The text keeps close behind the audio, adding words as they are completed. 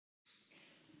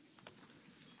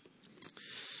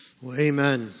Well,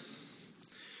 amen.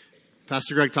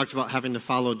 Pastor Greg talks about having to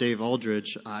follow Dave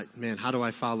Aldridge. Man, how do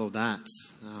I follow that?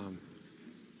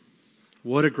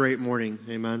 What a great morning.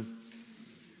 Amen.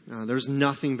 There's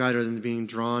nothing better than being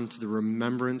drawn to the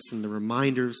remembrance and the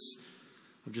reminders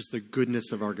of just the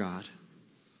goodness of our God.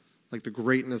 Like the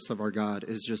greatness of our God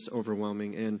is just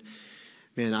overwhelming. And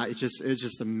man, it's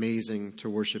just amazing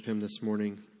to worship him this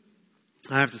morning.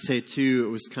 I have to say too, it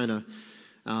was kind of,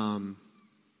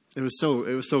 it was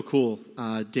so cool.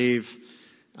 Dave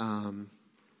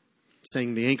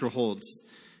sang the anchor holds,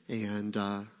 and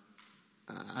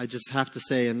I just have to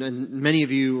say, and many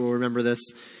of you will remember this.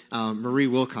 Marie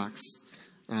Wilcox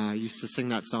used to sing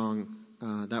that song.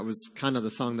 That was kind of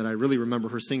the song that I really remember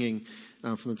her singing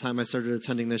from the time I started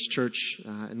attending this church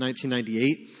in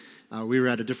 1998. We were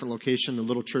at a different location, the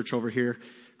little church over here,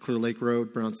 Clear Lake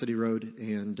Road, Brown City Road,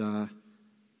 and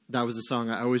that was the song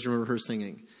I always remember her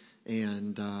singing.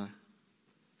 And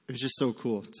it was just so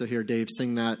cool to hear Dave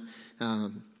sing that,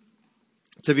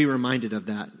 to be reminded of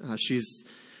that. She's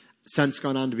since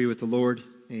gone on to be with the Lord,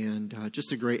 and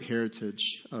just a great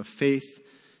heritage of faith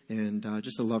and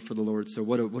just a love for the Lord. So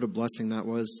what a blessing that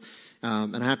was.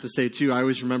 And I have to say, too, I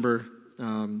always remember,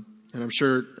 and I'm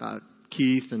sure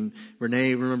Keith and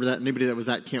Renee remember that, anybody that was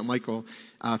at Camp Michael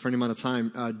for any amount of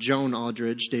time, Joan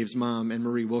Aldridge, Dave's mom, and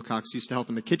Marie Wilcox used to help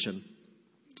in the kitchen.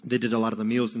 They did a lot of the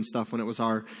meals and stuff when it was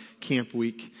our camp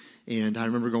week. And I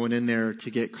remember going in there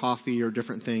to get coffee or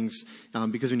different things.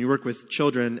 Because when you work with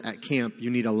children at camp,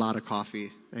 you need a lot of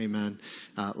coffee. Amen.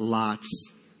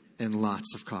 Lots and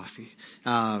lots of coffee.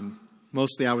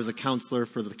 Mostly I was a counselor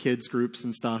for the kids groups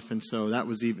and stuff. And so that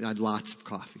was I had lots of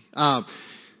coffee.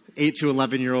 8 to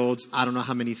 11-year-olds. I don't know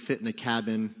how many fit in the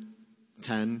cabin.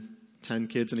 10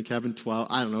 kids in a cabin. 12.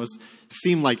 I don't know. It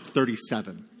seemed like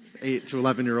 37. 8 to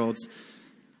 11-year-olds.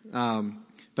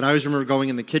 But I always remember going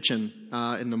in the kitchen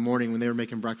in the morning when they were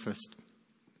making breakfast.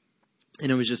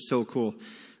 And it was just so cool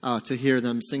to hear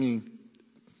them singing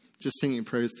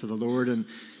praise to the Lord. And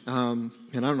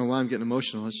I don't know why I'm getting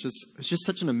emotional. It's just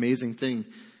such an amazing thing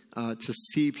to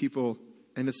see people.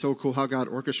 And it's so cool how God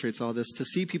orchestrates all this, to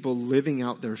see people living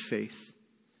out their faith,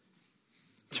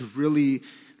 to really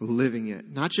living it,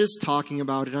 not just talking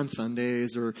about it on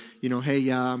Sundays or, hey,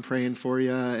 yeah, I'm praying for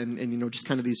you. And just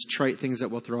kind of these trite things that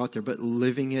we'll throw out there, but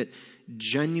living it,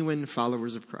 genuine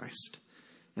followers of Christ,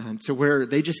 to where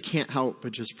they just can't help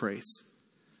but just praise.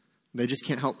 They just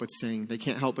can't help but sing. They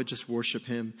can't help but just worship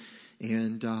him.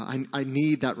 And I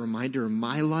need that reminder in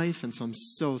my life. And so I'm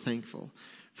so thankful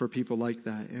for people like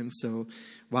that. And so,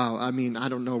 wow, I mean, I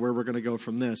don't know where we're going to go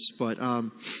from this, but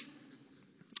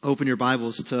open your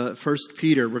Bibles to 1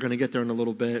 Peter. We're going to get there in a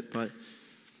little bit, but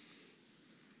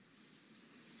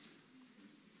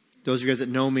those of you guys that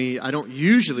know me, I don't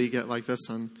usually get like this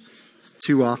on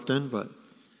too often, but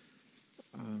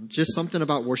just something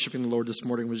about worshiping the Lord this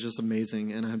morning was just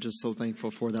amazing, and I'm just so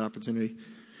thankful for that opportunity.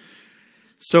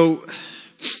 So,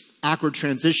 awkward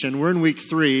transition. We're in week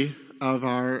 3 of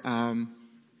our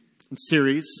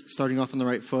series, starting off on the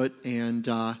right foot, and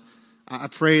I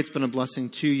pray it's been a blessing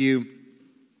to you.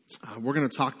 We're going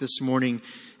to talk this morning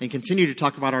and continue to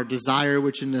talk about our desire,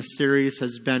 which in this series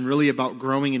has been really about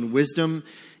growing in wisdom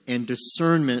and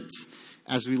discernment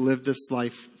as we live this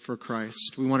life for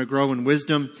Christ. We want to grow in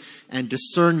wisdom and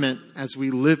discernment as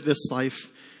we live this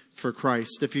life for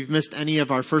Christ. If you've missed any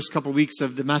of our first couple weeks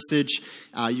of the message,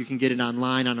 you can get it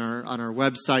online on our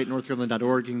website,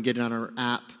 northgoodland.org. You can get it on our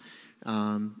app,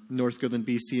 North Goodland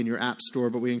BC in your app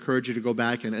store, but we encourage you to go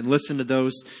back and listen to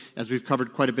those as we've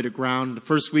covered quite a bit of ground. The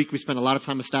first week we spent a lot of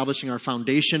time establishing our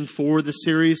foundation for the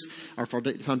series, our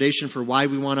foundation for why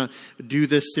we want to do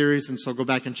this series, and so go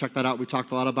back and check that out. We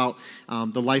talked a lot about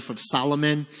the life of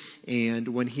Solomon, and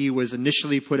when he was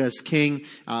initially put as king,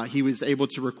 he was able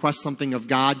to request something of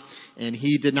God, and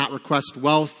he did not request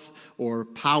wealth or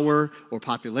power or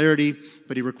popularity,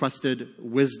 but he requested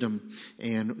wisdom,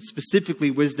 and specifically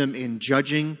wisdom in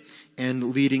judging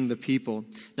and leading the people.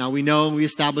 Now we know, and we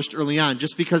established early on,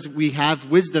 just because we have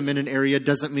wisdom in an area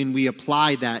doesn't mean we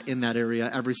apply that in that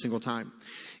area every single time.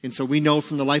 And so we know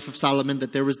from the life of Solomon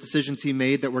that there was decisions he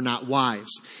made that were not wise.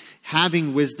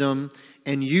 Having wisdom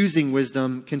and using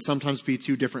wisdom can sometimes be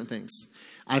two different things.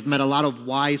 I've met a lot of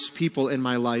wise people in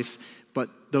my life, but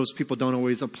those people don't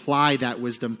always apply that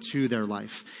wisdom to their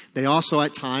life. They also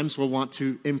at times will want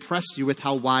to impress you with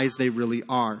how wise they really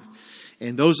are.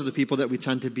 And those are the people that we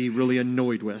tend to be really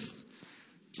annoyed with.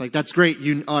 It's like, that's great,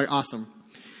 you are awesome.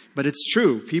 But it's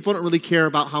true. People don't really care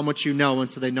about how much you know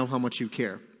until they know how much you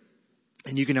care.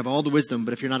 And you can have all the wisdom,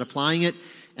 but if you're not applying it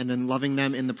and then loving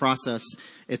them in the process,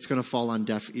 it's going to fall on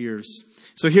deaf ears.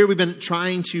 So here we've been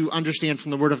trying to understand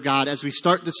from the Word of God as we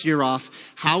start this year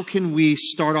off, how can we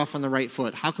start off on the right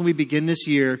foot? How can we begin this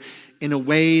year in a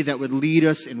way that would lead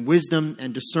us in wisdom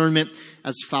and discernment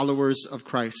as followers of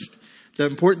Christ? The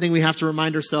important thing we have to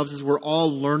remind ourselves is we're all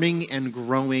learning and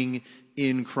growing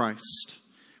in Christ.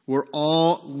 We're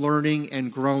all learning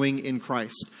and growing in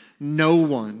Christ. No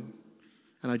one,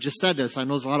 and I just said this, I know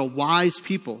there's a lot of wise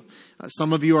people.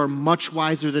 Some of you are much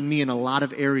wiser than me in a lot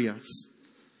of areas.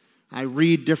 I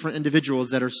read different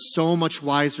individuals that are so much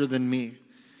wiser than me.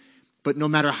 But no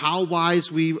matter how wise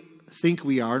we think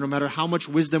we are, no matter how much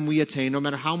wisdom we attain, no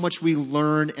matter how much we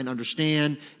learn and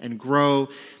understand and grow,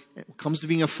 when it comes to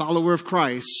being a follower of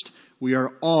Christ, we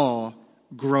are all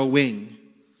growing.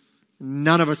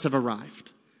 None of us have arrived.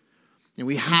 And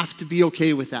we have to be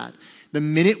okay with that. The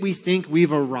minute we think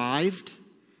we've arrived,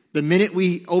 the minute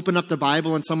we open up the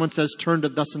Bible and someone says, turn to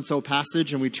thus and so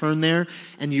passage, and we turn there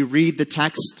and you read the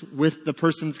text with the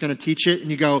person that's going to teach it,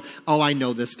 and you go, oh, I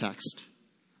know this text.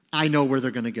 I know where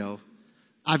they're going to go.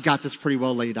 I've got this pretty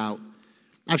well laid out.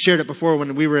 I've shared it before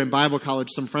when we were in Bible college,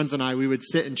 some friends and I, we would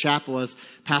sit in chapel as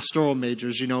pastoral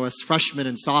majors, as freshmen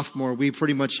and sophomore, we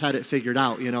pretty much had it figured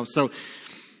out, So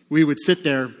we would sit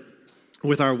there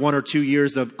with our 1 or 2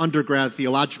 years of undergrad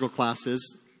theological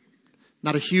classes.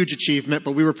 Not a huge achievement,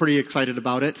 but we were pretty excited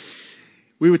about it.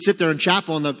 We would sit there in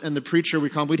chapel, and the preacher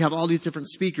we'd have all these different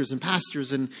speakers and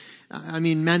pastors, and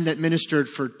men that ministered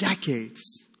for decades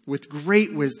with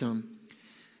great wisdom.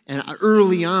 And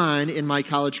early on in my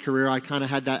college career, I kind of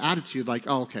had that attitude, like,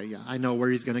 oh, okay, yeah, I know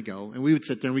where he's going to go. And we would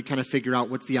sit there and we'd kind of figure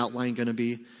out what's the outline going to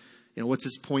be, what's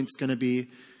his points going to be.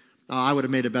 I would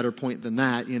have made a better point than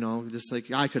that, just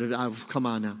like I could have, come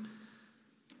on now.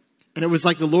 And it was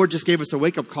like the Lord just gave us a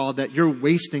wake-up call that you're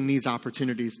wasting these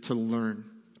opportunities to learn,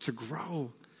 to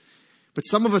grow. But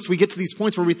some of us, we get to these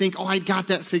points where we think, oh, I got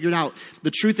that figured out.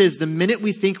 The truth is, the minute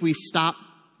we think we stop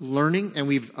learning and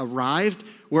we've arrived,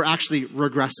 we're actually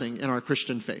regressing in our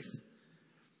Christian faith.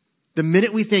 The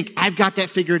minute we think, I've got that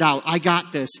figured out, I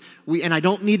got this, and I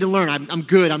don't need to learn, I'm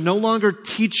good, I'm no longer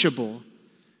teachable,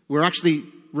 we're actually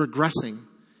regressing.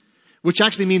 Which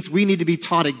actually means we need to be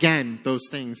taught again those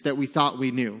things that we thought we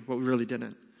knew, but we really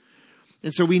didn't.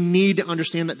 And so we need to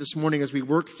understand that this morning as we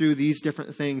work through these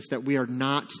different things, that we are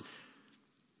not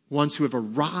ones who have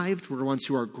arrived. We're ones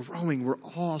who are growing. We're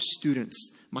all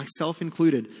students, myself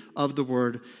included, of the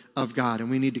Word of God. And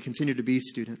we need to continue to be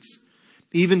students.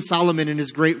 Even Solomon in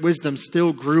his great wisdom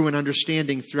still grew in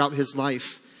understanding throughout his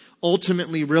life,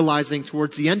 ultimately realizing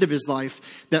towards the end of his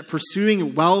life that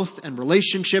pursuing wealth and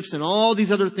relationships and all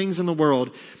these other things in the world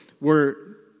were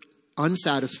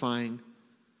unsatisfying,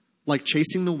 like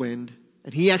chasing the wind.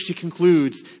 And he actually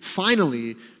concludes,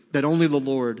 finally, that only the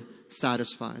Lord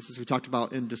satisfies, as we talked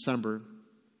about in December.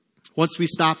 Once we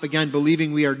stop, again,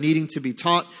 believing we are needing to be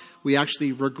taught, we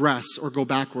actually regress or go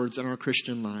backwards in our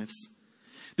Christian lives.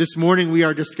 This morning, we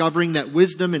are discovering that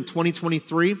wisdom in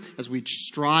 2023, as we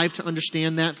strive to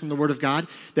understand that from the Word of God,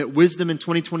 that wisdom in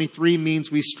 2023 means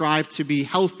we strive to be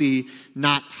healthy,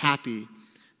 not happy.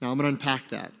 Now, I'm going to unpack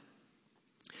that.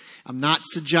 I'm not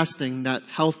suggesting that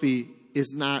healthy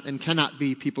is not and cannot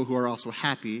be people who are also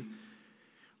happy.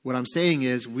 What I'm saying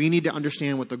is we need to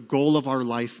understand what the goal of our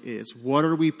life is. What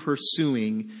are we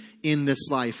pursuing in this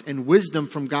life? And wisdom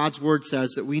from God's Word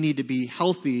says that we need to be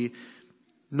healthy,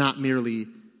 not merely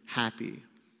happy.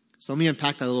 So let me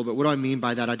unpack that a little bit. What do I mean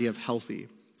by that idea of healthy?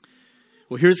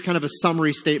 Well, here's kind of a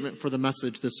summary statement for the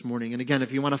message this morning. And again,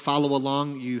 if you want to follow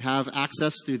along, you have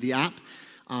access through the app.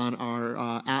 On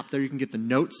our app there, you can get the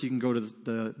notes. You can go to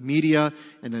the media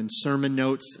and then sermon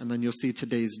notes, and then you'll see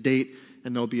today's date,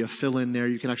 and there'll be a fill-in there.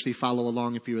 You can actually follow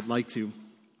along if you would like to.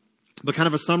 But kind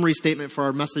of a summary statement for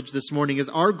our message this morning is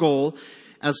our goal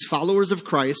as followers of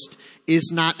Christ is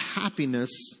not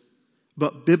happiness,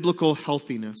 but biblical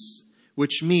healthiness,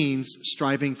 which means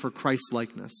striving for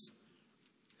Christ-likeness.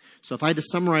 So if I had to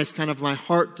summarize kind of my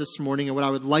heart this morning and what I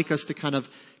would like us to kind of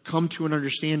come to an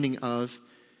understanding of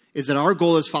is that our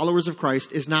goal as followers of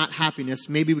Christ is not happiness.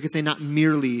 Maybe we could say not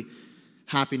merely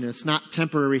happiness, not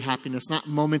temporary happiness, not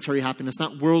momentary happiness,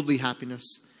 not worldly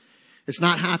happiness. It's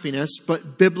not happiness,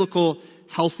 but biblical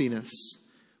healthiness,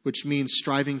 which means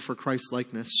striving for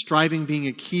Christ-likeness. Striving being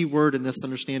a key word in this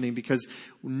understanding because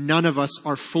none of us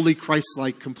are fully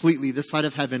Christ-like completely this side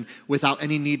of heaven without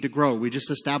any need to grow. We just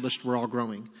established we're all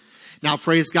growing. Now,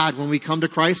 praise God, when we come to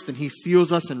Christ and He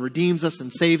seals us and redeems us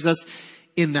and saves us,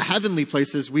 in the heavenly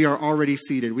places, we are already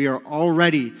seated. We are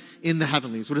already in the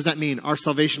heavenlies. What does that mean? Our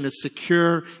salvation is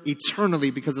secure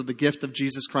eternally because of the gift of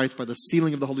Jesus Christ by the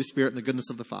sealing of the Holy Spirit and the goodness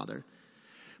of the Father.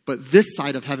 But this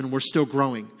side of heaven, we're still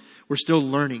growing. We're still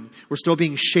learning. We're still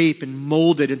being shaped and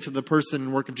molded into the person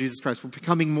and work of Jesus Christ. We're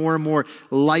becoming more and more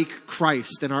like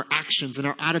Christ in our actions and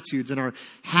our attitudes and our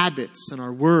habits and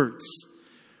our words.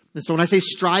 And so when I say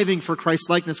striving for Christ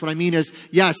likeness, what I mean is,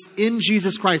 yes, in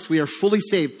Jesus Christ, we are fully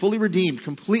saved, fully redeemed,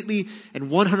 completely and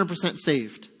 100%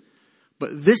 saved.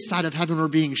 But this side of heaven, we're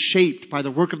being shaped by the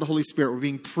work of the Holy Spirit. We're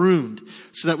being pruned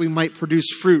so that we might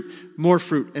produce fruit,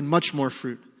 and much more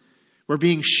fruit. We're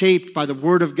being shaped by the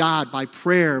Word of God, by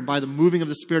prayer, by the moving of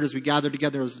the Spirit as we gather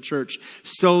together as a church,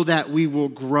 so that we will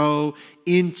grow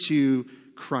into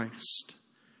Christ.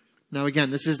 Now again,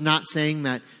 this is not saying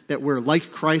that we're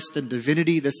like Christ in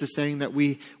divinity. This is saying that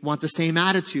we want the same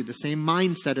attitude, the same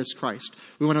mindset as Christ.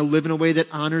 We want to live in a way that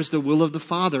honors the will of the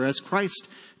Father as Christ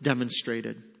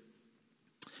demonstrated.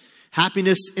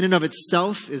 Happiness in and of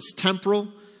itself is temporal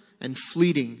and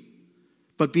fleeting.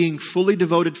 But being fully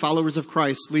devoted followers of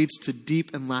Christ leads to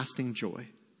deep and lasting joy.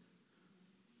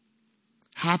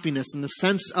 Happiness in the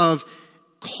sense of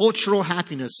cultural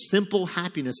happiness, simple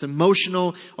happiness,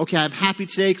 emotional, okay, I'm happy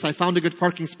today because I found a good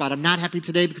parking spot. I'm not happy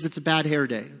today because it's a bad hair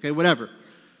day. Okay, whatever.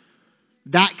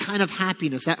 That kind of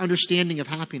happiness, that understanding of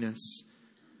happiness,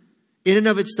 in and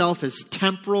of itself is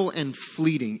temporal and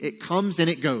fleeting. It comes and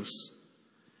it goes.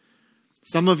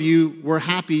 Some of you were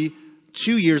happy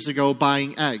 2 years ago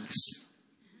buying eggs.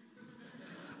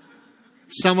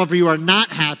 Some of you are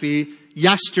not happy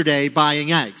yesterday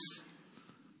buying eggs.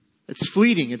 It's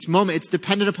fleeting. It's moment. It's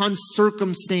dependent upon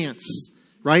circumstance,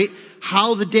 right?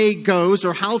 How the day goes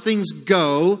or how things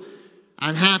go,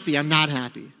 I'm happy, I'm not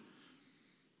happy.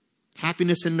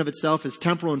 Happiness in and of itself is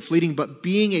temporal and fleeting, but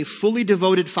being a fully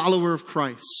devoted follower of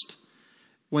Christ,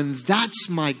 when that's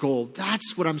my goal,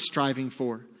 that's what I'm striving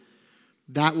for,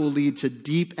 that will lead to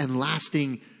deep and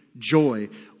lasting joy,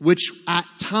 which at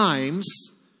times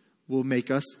will make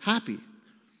us happy.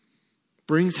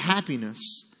 Brings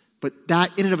happiness. But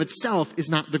that in and of itself is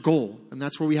not the goal. And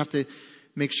that's where we have to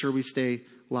make sure we stay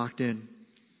locked in.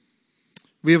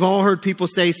 We have all heard people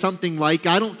say something like,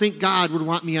 I don't think God would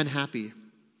want me unhappy.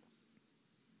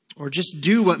 Or just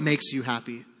do what makes you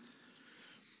happy.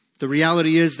 The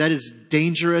reality is that is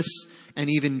dangerous and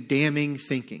even damning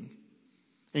thinking.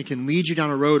 It can lead you down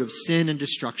a road of sin and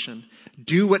destruction.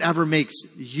 Do whatever makes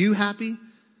you happy.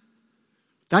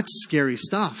 That's scary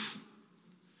stuff.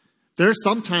 There are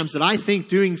some times that I think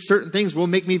doing certain things will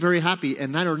make me very happy,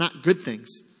 and that are not good things.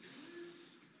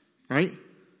 Right?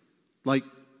 Like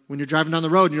when you're driving down the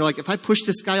road and you're like, if I push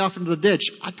this guy off into the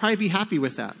ditch, I'd probably be happy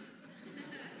with that.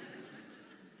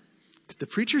 Did the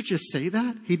preacher just say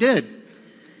that? He did.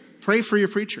 Pray for your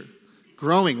preacher.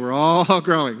 Growing. We're all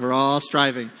growing. We're all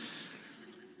striving.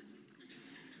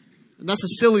 And that's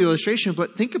a silly illustration,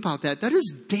 but think about that. That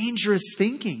is dangerous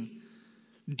thinking.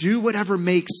 Do whatever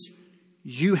makes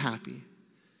you happy.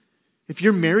 If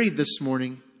you're married this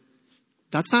morning,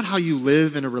 that's not how you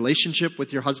live in a relationship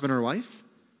with your husband or wife.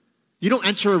 You don't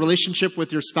enter a relationship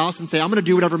with your spouse and say, I'm going to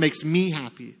do whatever makes me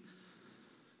happy.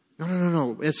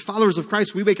 No. As followers of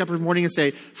Christ, we wake up every morning and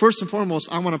say, first and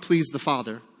foremost, I want to please the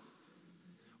Father.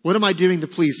 What am I doing to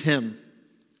please Him?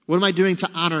 What am I doing to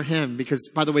honor Him? Because,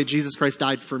 by the way, Jesus Christ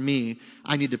died for me.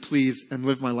 I need to please and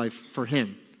live my life for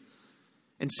Him.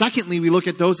 And secondly, we look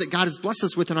at those that God has blessed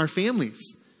us with in our families.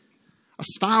 A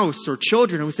spouse or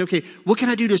children. And we say, okay, what can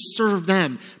I do to serve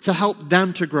them, to help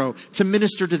them to grow, to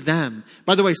minister to them?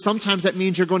 By the way, sometimes that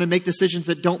means you're going to make decisions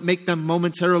that don't make them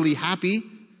momentarily happy,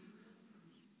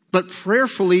 but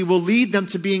prayerfully will lead them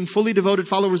to being fully devoted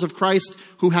followers of Christ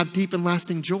who have deep and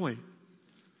lasting joy.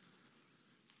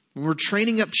 When we're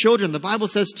training up children, the Bible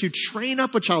says to train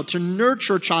up a child, to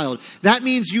nurture a child. That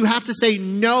means you have to say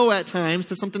no at times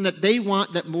to something that they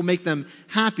want that will make them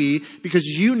happy, because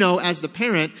you know as the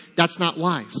parent, that's not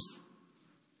wise.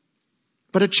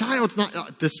 But a child's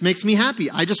not, this makes me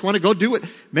happy. I just want to go do it.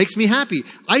 Makes me happy.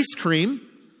 Ice cream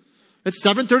at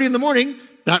 7:30 in the morning,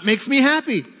 that makes me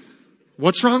happy.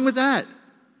 What's wrong with that?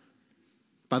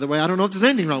 By the way, I don't know if there's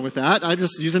anything wrong with that. I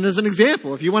just use it as an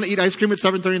example. If you want to eat ice cream at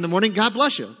 7:30 in the morning, God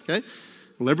bless you. Okay?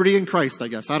 Liberty in Christ, I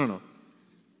guess. I don't know.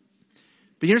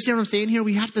 But you understand what I'm saying here?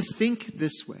 We have to think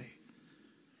this way.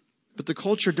 But the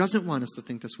culture doesn't want us to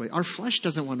think this way. Our flesh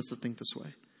doesn't want us to think this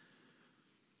way.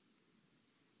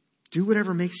 Do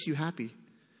whatever makes you happy.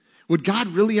 Would God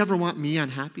really ever want me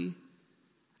unhappy?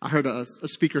 I heard a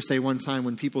speaker say one time,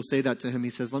 when people say that to him,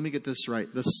 he says, let me get this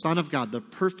right. The Son of God, the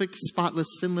perfect, spotless,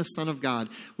 sinless Son of God,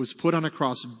 was put on a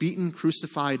cross, beaten,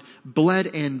 crucified,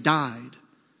 bled, and died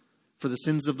for the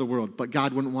sins of the world. But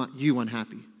God wouldn't want you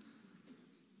unhappy.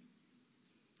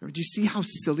 Do you see how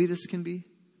silly this can be?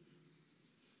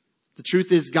 The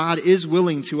truth is, God is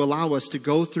willing to allow us to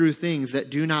go through things that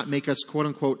do not make us, quote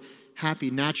unquote, happy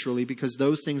naturally, because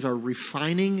those things are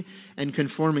refining and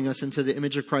conforming us into the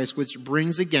image of Christ, which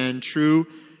brings again true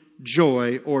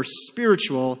joy or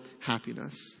spiritual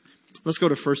happiness. Let's go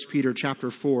to 1 Peter chapter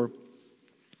 4.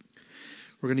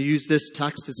 We're going to use this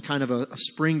text as kind of a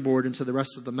springboard into the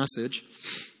rest of the message.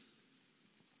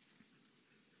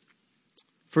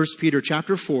 1 Peter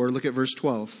chapter 4, look at verse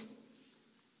 12.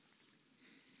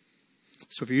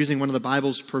 So if you're using one of the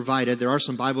Bibles provided, there are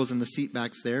some Bibles in the seat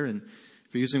backs there, and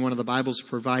if you're using one of the Bibles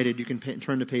provided, you can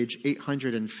turn to page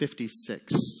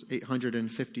 856.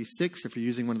 856, if you're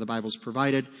using one of the Bibles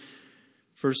provided.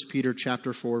 1 Peter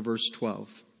chapter 4, verse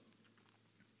 12.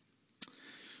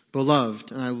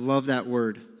 Beloved, and I love that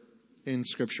word in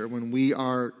Scripture, when we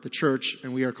are the church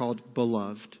and we are called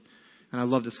beloved. And I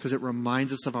love this because it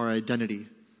reminds us of our identity.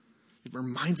 It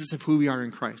reminds us of who we are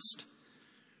in Christ.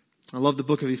 I love the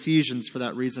book of Ephesians for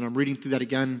that reason. I'm reading through that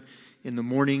again in the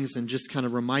mornings and just kind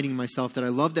of reminding myself that I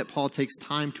love that Paul takes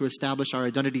time to establish our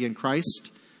identity in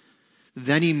Christ.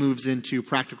 Then he moves into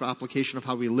practical application of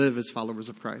how we live as followers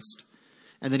of Christ.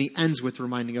 And then he ends with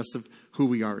reminding us of who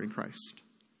we are in Christ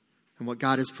and what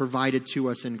God has provided to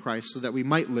us in Christ so that we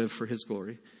might live for his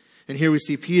glory. And here we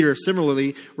see Peter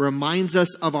similarly reminds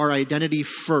us of our identity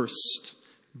first.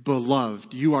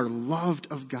 Beloved, you are loved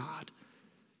of God.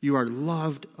 You are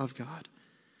loved of God.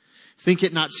 Think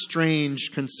it not strange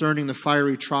concerning the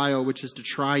fiery trial which is to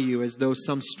try you, as though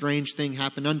some strange thing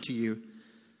happened unto you.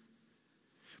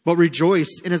 But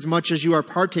rejoice inasmuch as you are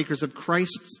partakers of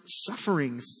Christ's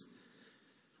sufferings,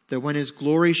 that when his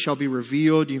glory shall be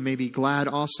revealed, you may be glad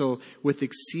also with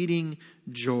exceeding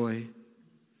joy.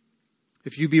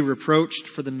 If you be reproached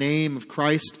for the name of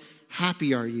Christ,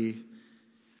 happy are ye.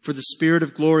 For the Spirit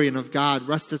of glory and of God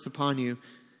resteth upon you,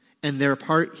 and their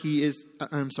part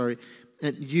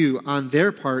and you, on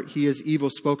their part, he is evil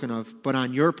spoken of, but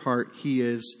on your part, he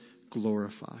is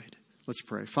glorified. Let's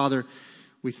pray. Father,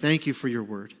 we thank you for your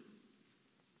word.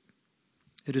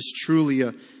 It is truly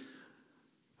a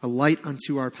light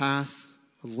unto our path,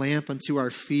 a lamp unto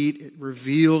our feet. It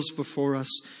reveals before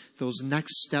us those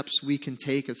next steps we can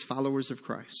take as followers of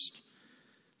Christ.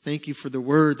 Thank you for the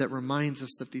word that reminds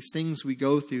us that these things we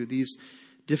go through, these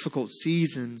difficult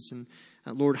seasons, and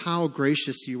Lord, how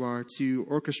gracious you are to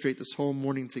orchestrate this whole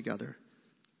morning together.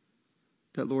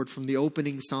 That, Lord, from the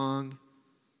opening song,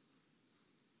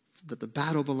 that the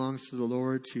battle belongs to the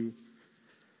Lord, to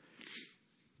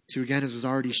again, as was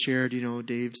already shared,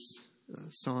 Dave's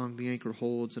song, The Anchor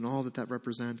Holds, and all that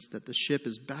represents, that the ship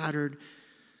is battered.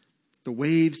 The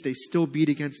waves, they still beat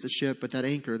against the ship, but that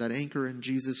anchor in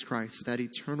Jesus Christ, that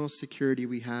eternal security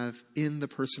we have in the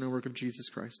personal work of Jesus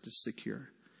Christ is secure.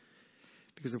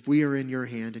 Because if we are in your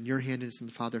hand and your hand is in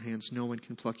the Father's hands, no one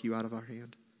can pluck you out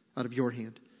of your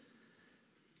hand.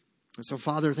 And so,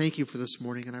 Father, thank you for this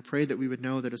morning. And I pray that we would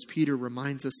know that as Peter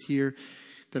reminds us here,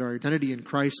 that our identity in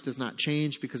Christ does not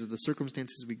change because of the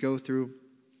circumstances we go through.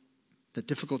 That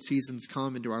difficult seasons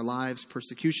come into our lives,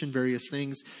 persecution, various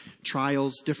things,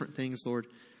 trials, different things, Lord.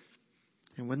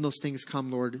 And when those things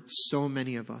come, Lord, so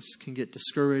many of us can get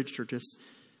discouraged or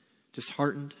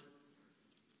disheartened.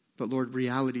 But Lord,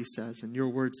 reality says, and your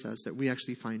word says, that we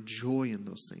actually find joy in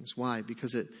those things. Why?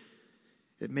 Because it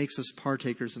makes us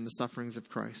partakers in the sufferings of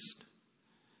Christ.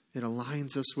 It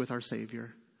aligns us with our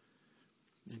Savior.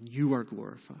 And you are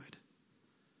glorified.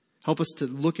 Help us to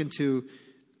look into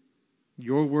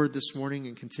your word this morning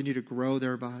and continue to grow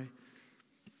thereby.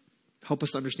 Help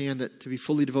us understand that to be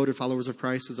fully devoted followers of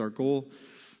Christ is our goal.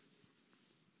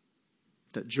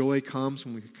 That joy comes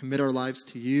when we commit our lives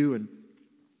to you. And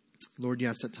Lord,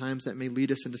 yes, at times that may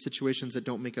lead us into situations that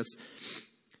don't make us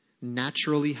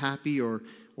naturally happy or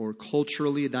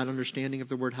culturally that understanding of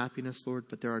the word happiness, Lord.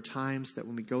 But there are times that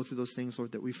when we go through those things,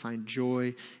 Lord, that we find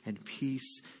joy and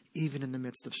peace even in the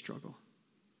midst of struggle.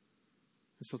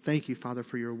 And so thank you, Father,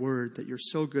 for your word that you're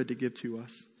so good to give to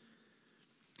us.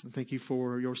 And thank you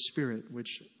for your Spirit,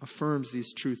 which affirms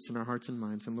these truths in our hearts and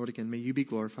minds. And Lord, again, may you be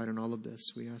glorified in all of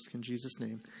this. We ask in Jesus'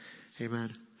 name.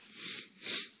 Amen.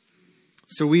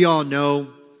 So we all know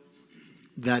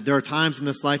that there are times in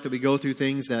this life that we go through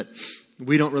things that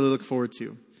we don't really look forward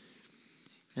to.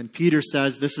 And Peter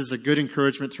says this is a good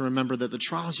encouragement to remember that the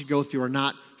trials you go through are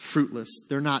not fruitless.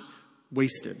 They're not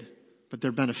wasted, but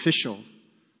they're beneficial.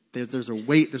 There's a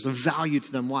weight, there's a value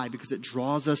to them. Why? Because it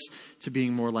draws us to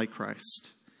being more like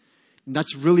Christ. And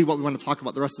that's really what we want to talk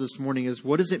about the rest of this morning is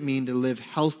what does it mean to live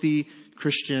healthy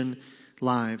Christian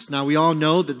lives? Now, we all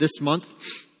know that this month,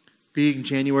 being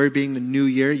January, being the new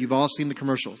year, you've all seen the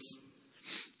commercials.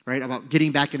 right? About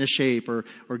getting back into shape or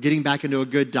getting back into a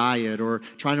good diet or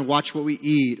trying to watch what we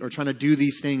eat or trying to do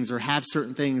these things or have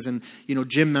certain things. And,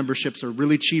 gym memberships are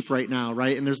really cheap right now,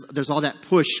 right? And there's all that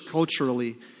push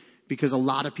culturally because a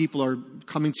lot of people are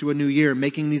coming to a new year,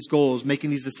 making these goals, making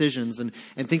these decisions and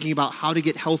thinking about how to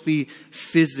get healthy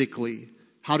physically,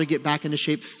 how to get back into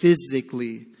shape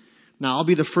physically. Now, I'll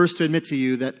be the first to admit to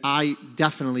you that I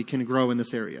definitely can grow in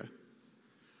this area.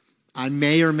 I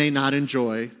may or may not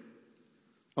enjoy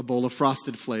a bowl of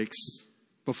Frosted Flakes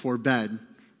before bed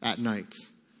at night.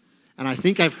 And I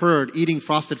think I've heard eating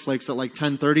Frosted Flakes at like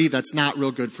 10:30, that's not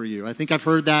real good for you. I think I've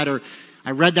heard that or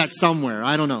I read that somewhere.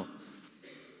 I don't know.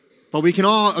 But we can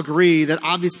all agree that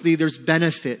obviously there's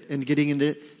benefit in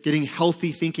getting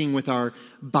healthy thinking with our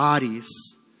bodies.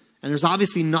 And there's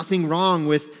obviously nothing wrong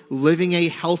with living a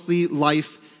healthy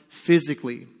life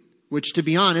physically, which, to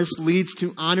be honest, leads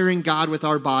to honoring God with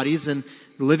our bodies and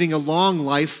living a long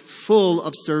life full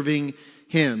of serving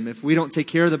Him. If we don't take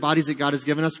care of the bodies that God has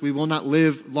given us, we will not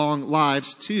live long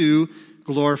lives to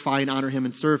glorify and honor Him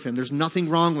and serve Him. There's nothing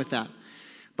wrong with that.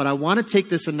 But I want to take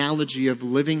this analogy of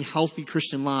living healthy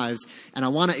Christian lives and I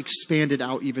want to expand it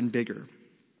out even bigger.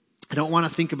 I don't want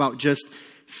to think about just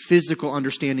physical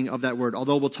understanding of that word,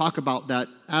 although we'll talk about that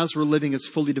as we're living as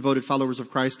fully devoted followers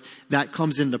of Christ, that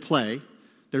comes into play.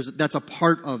 That's a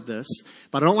part of this.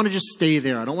 But I don't want to just stay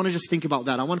there. I don't want to just think about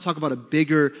that. I want to talk about a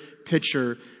bigger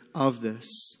picture of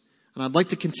this. And I'd like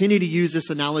to continue to use this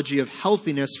analogy of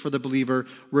healthiness for the believer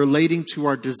relating to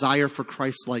our desire for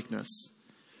Christ-likeness.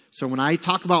 So when I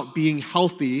talk about being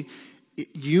healthy,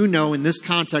 in this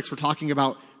context, we're talking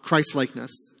about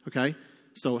Christ-likeness, okay?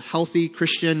 So healthy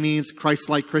Christian means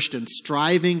Christ-like Christian,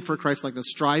 striving for Christ-likeness,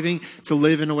 striving to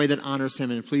live in a way that honors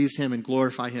Him and please Him and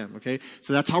glorify Him, okay?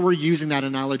 So that's how we're using that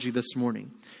analogy this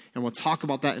morning. And we'll talk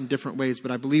about that in different ways, but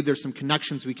I believe there's some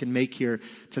connections we can make here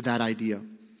to that idea.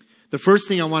 The first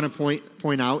thing I want to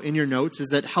point out in your notes is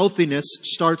that healthiness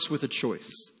starts with a choice.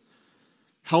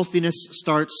 Healthiness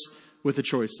starts with a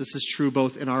choice. This is true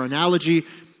both in our analogy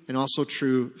and also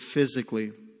true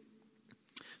physically.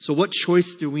 So what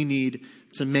choice do we need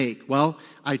to make? Well,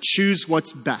 I choose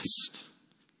what's best.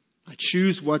 I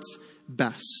choose what's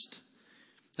best.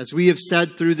 As we have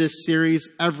said through this series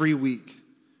every week,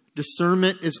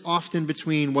 discernment is often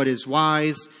between what is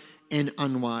wise and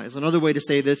unwise. Another way to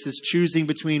say this is choosing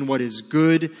between what is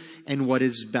good and what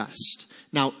is best.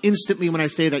 Now, instantly when I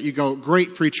say that, you go,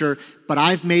 great preacher, but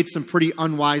I've made some pretty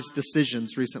unwise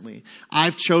decisions recently.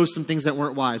 I've chose some things that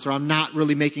weren't wise, or I'm not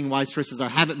really making wise choices. I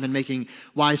haven't been making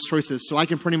wise choices. So I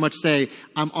can pretty much say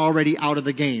I'm already out of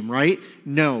the game, right?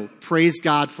 No. Praise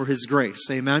God for His grace.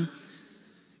 Amen?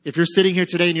 If you're sitting here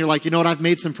today and you're like, I've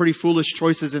made some pretty foolish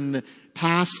choices in the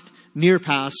past, near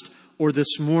past, or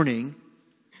this morning,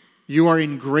 you are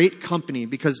in great company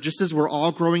because just as we're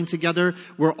all growing together,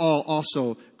 we're all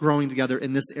also growing together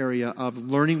in this area of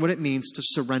learning what it means to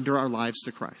surrender our lives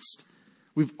to Christ.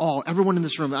 Everyone in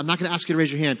this room, I'm not going to ask you to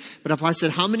raise your hand, but if I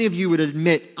said, how many of you would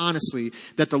admit, honestly,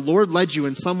 that the Lord led you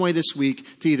in some way this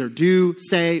week to either do,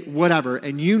 say, whatever,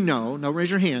 and don't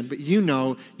raise your hand, but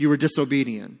you were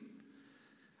disobedient?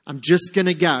 I'm just going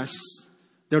to guess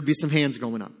there would be some hands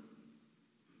going up.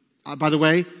 By the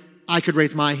way, I could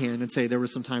raise my hand and say there were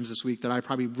some times this week that I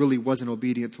probably really wasn't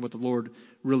obedient to what the Lord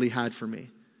really had for me.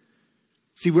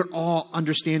 See, we're all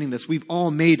understanding this. We've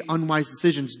all made unwise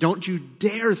decisions. Don't you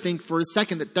dare think for a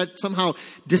second that somehow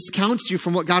discounts you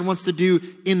from what God wants to do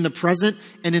in the present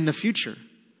and in the future.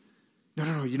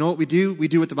 No. You know what we do? We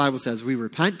do what the Bible says. We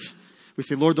repent. We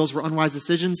say, Lord, those were unwise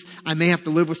decisions. I may have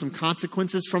to live with some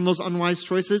consequences from those unwise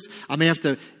choices. I may have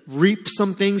to reap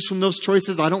some things from those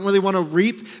choices I don't really want to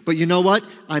reap. But you know what?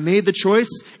 I made the choice.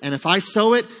 And if I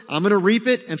sow it, I'm going to reap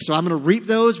it. And so I'm going to reap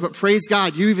those. But praise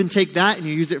God, you even take that and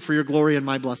you use it for your glory and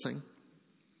my blessing.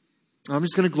 I'm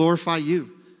just going to glorify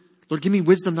you. Lord, give me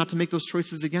wisdom not to make those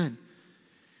choices again.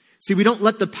 See, we don't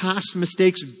let the past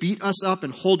mistakes beat us up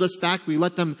and hold us back. We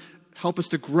let them help us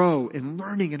to grow in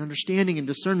learning and understanding and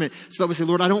discernment so that we say,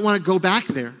 Lord, I don't want to go back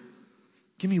there.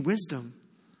 Give me wisdom.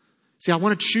 See, I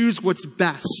want to choose what's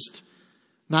best,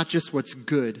 not just what's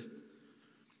good.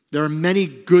 There are many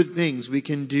good things we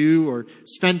can do or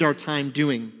spend our time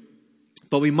doing,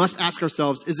 but we must ask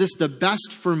ourselves, is this the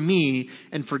best for me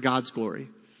and for God's glory?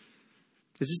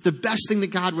 Is this the best thing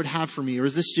that God would have for me, or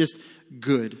is this just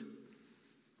good?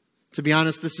 To be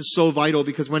honest, this is so vital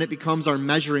because when it becomes our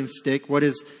measuring stick, what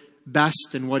is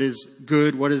best and what is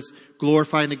good, what is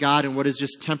glorifying to God and what is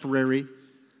just temporary.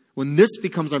 When this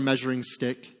becomes our measuring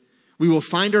stick, we will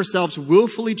find ourselves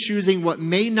willfully choosing what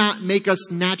may not make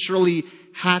us naturally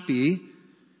happy,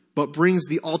 but brings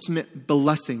the ultimate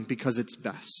blessing because it's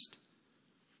best.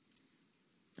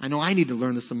 I know I need to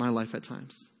learn this in my life at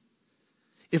times.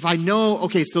 If I know,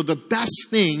 okay, so the best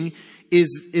thing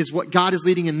is what God is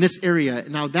leading in this area.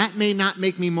 Now, that may not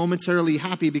make me momentarily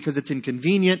happy because it's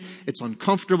inconvenient, it's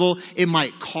uncomfortable, it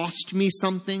might cost me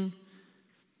something.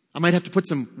 I might have to put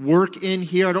some work in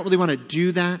here. I don't really want to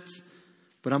do that.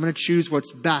 But I'm going to choose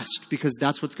what's best because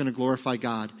that's what's going to glorify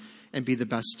God and be the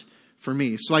best for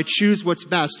me. So I choose what's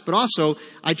best, but also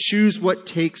I choose what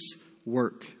takes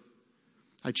work.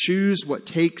 I choose what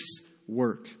takes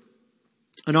work.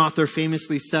 An author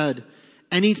famously said,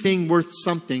 anything worth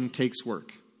something takes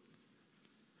work.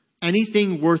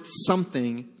 Anything worth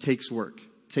something takes work,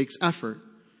 takes effort.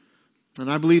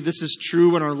 And I believe this is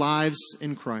true in our lives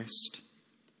in Christ.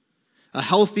 A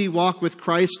healthy walk with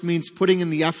Christ means putting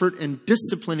in the effort and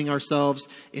disciplining ourselves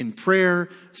in prayer,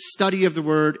 study of the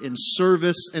word, in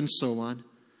service, and so on.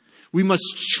 We must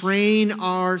train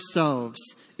ourselves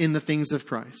in the things of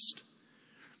Christ.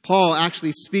 Paul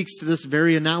actually speaks to this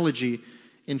very analogy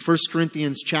in 1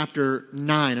 Corinthians chapter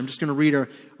 9. I'm just going to read a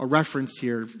reference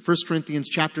here. 1 Corinthians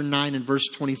chapter 9 and verse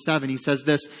 27. He says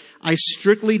this, I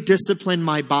strictly discipline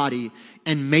my body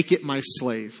and make it my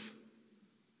slave.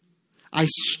 I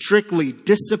strictly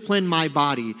discipline my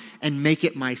body and make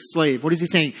it my slave. What is he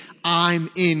saying? I'm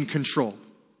in control.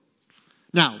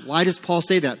 Now, why does Paul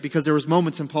say that? Because there was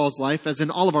moments in Paul's life, as in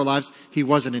all of our lives, he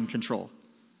wasn't in control.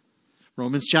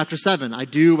 Romans chapter 7, I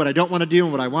do what I don't want to do,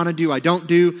 and what I want to do, I don't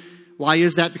do. Why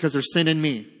is that? Because there's sin in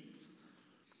me.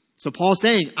 So Paul's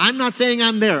saying, I'm not saying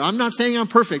I'm there. I'm not saying I'm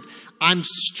perfect. I'm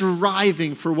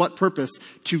striving for what purpose?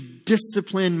 To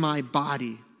discipline my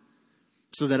body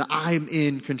so that I'm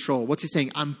in control. What's he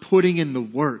saying? I'm putting in the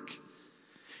work.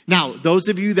 Now, those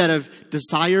of you that have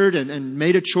desired and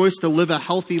made a choice to live a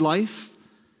healthy life,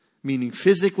 meaning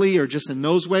physically or just in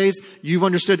those ways, you've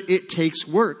understood it takes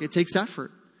work. It takes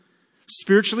effort.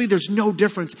 Spiritually, there's no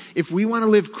difference. If we want to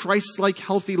live Christ-like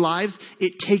healthy lives,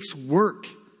 it takes work.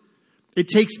 It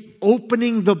takes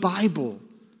opening the Bible.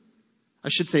 I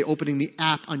should say opening the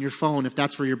app on your phone if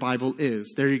that's where your Bible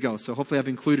is. There you go. So hopefully I've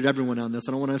included everyone on this.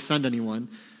 I don't want to offend anyone.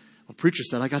 Well, preacher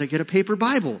said I got to get a paper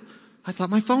Bible. I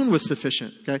thought my phone was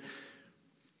sufficient. Okay.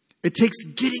 It takes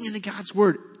getting into God's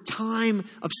Word, time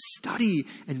of study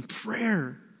and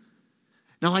prayer.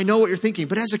 Now I know what you're thinking,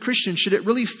 but as a Christian, should it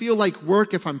really feel like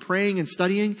work if I'm praying and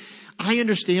studying? I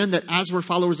understand that as we're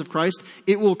followers of Christ,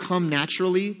 it will come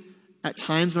naturally at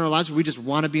times in our lives where we just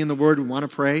want to be in the Word, we want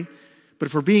to pray. But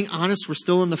if we're being honest, we're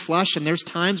still in the flesh, and there's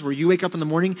times where you wake up in the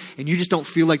morning and you just don't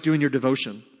feel like doing your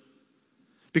devotion.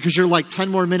 Because you're like, 10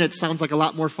 more minutes sounds like a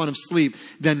lot more fun of sleep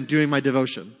than doing my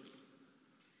devotion.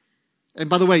 And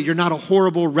by the way, you're not a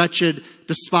horrible, wretched,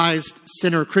 despised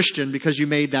sinner Christian because you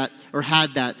made that or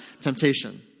had that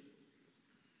temptation.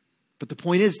 But the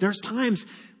point is, there's times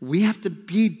we have to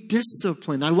be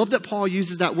disciplined. I love that Paul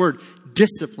uses that word,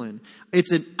 discipline.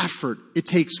 It's an effort. It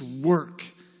takes work.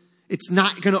 It's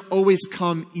not going to always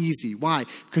come easy. Why?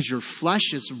 Because your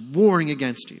flesh is warring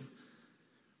against you.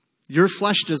 Your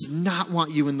flesh does not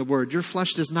want you in the Word. Your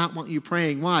flesh does not want you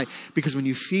praying. Why? Because when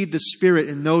you feed the Spirit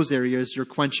in those areas, you're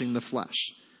quenching the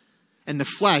flesh. And the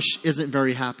flesh isn't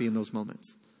very happy in those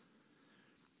moments.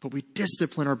 But we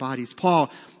discipline our bodies. Paul,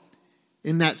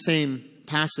 in that same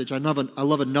passage, I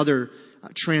love another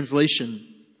translation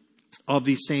of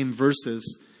these same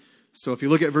verses. So if you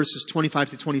look at verses 25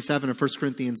 to 27 of 1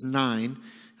 Corinthians 9, and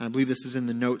I believe this is in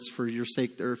the notes for your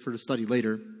sake or for the study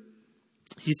later,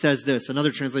 he says this,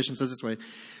 another translation says this way,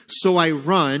 so I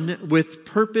run with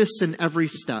purpose in every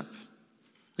step.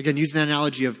 Again, using the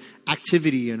analogy of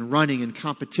activity and running and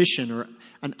competition or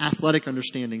an athletic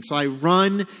understanding. So I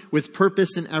run with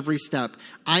purpose in every step.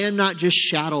 I am not just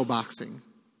shadow boxing.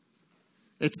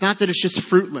 It's not that it's just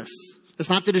fruitless. It's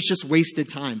not that it's just wasted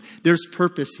time. There's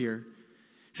purpose here.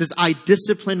 It says, I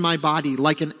discipline my body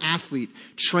like an athlete,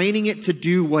 training it to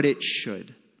do what it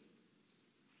should.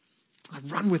 I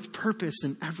run with purpose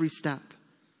in every step.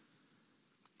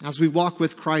 As we walk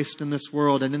with Christ in this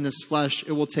world and in this flesh,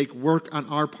 it will take work on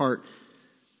our part.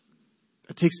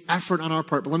 It takes effort on our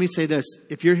part. But let me say this.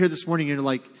 If you're here this morning and you're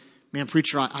like, man,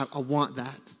 preacher, I want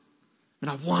that. And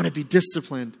I want to be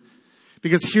disciplined.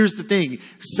 Because here's the thing.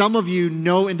 Some of you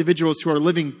know individuals who are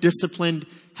living disciplined,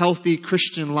 healthy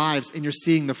Christian lives, and you're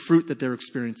seeing the fruit that they're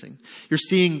experiencing. You're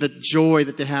seeing the joy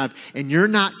that they have, and you're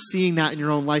not seeing that in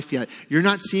your own life yet. You're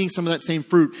not seeing some of that same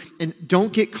fruit. And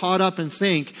don't get caught up and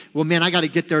think, well, man, I got to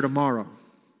get there tomorrow.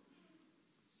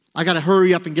 I got to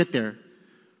hurry up and get there.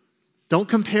 Don't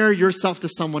compare yourself to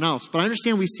someone else. But I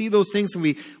understand we see those things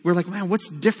and we're like, man, what's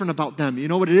different about them? You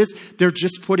know what it is? They're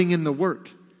just putting in the work.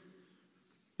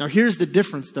 Now, here's the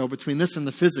difference, though, between this and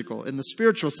the physical. In the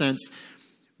spiritual sense,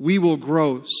 we will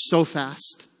grow so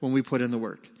fast when we put in the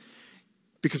work,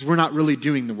 because we're not really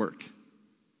doing the work.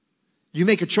 You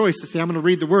make a choice to say, I'm going to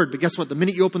read the word. But guess what? The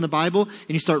minute you open the Bible and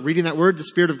you start reading that word, the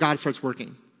Spirit of God starts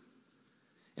working.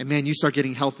 And man, you start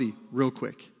getting healthy real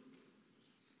quick.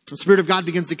 The Spirit of God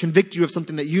begins to convict you of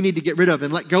something that you need to get rid of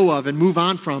and let go of and move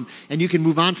on from. And you can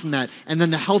move on from that. And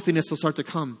then the healthiness will start to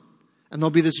come. And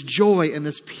there'll be this joy and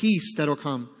this peace that'll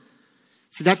come.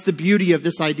 See, that's the beauty of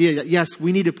this idea that yes,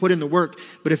 we need to put in the work.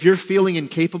 But if you're feeling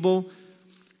incapable,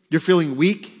 you're feeling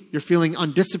weak, you're feeling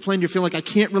undisciplined, you're feeling like I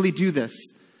can't really do this,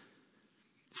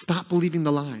 stop believing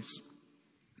the lies.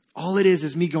 All it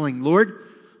is me going, Lord,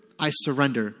 I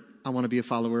surrender. I want to be a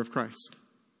follower of Christ.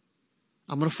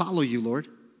 I'm going to follow you, Lord.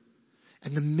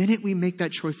 And the minute we make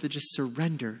that choice to just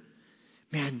surrender,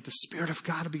 man, the Spirit of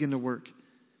God will begin to work.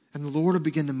 And the Lord will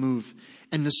begin to move.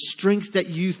 And the strength that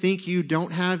you think you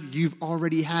don't have, you've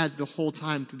already had the whole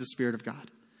time through the Spirit of God.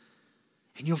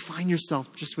 And you'll find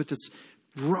yourself just with this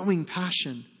growing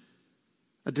passion,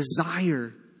 a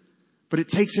desire. But it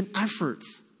takes an effort.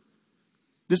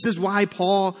 This is why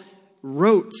Paul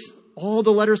wrote all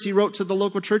the letters he wrote to the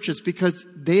local churches, because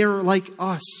they are like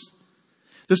us.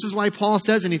 This is why Paul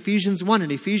says in Ephesians 1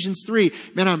 and Ephesians 3,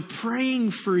 man, I'm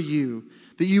praying for you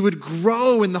that you would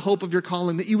grow in the hope of your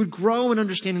calling, that you would grow in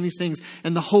understanding these things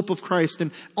and the hope of Christ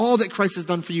and all that Christ has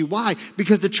done for you. Why?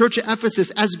 Because the church at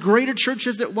Ephesus, as great a church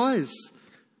as it was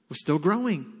still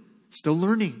growing, still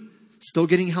learning, still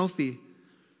getting healthy.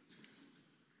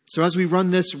 So as we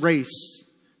run this race,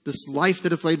 this life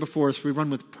that is laid before us, we run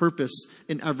with purpose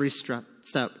in every step.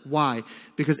 Why?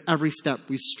 Because every step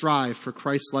we strive for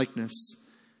Christ's likeness.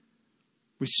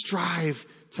 We strive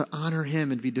to honor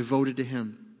Him and be devoted to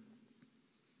Him.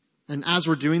 And as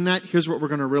we're doing that, here's what we're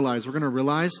going to realize. We're going to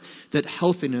realize that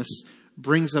healthiness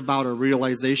brings about a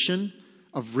realization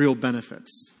of real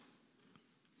benefits.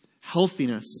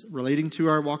 Healthiness, relating to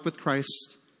our walk with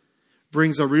Christ,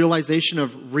 brings a realization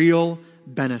of real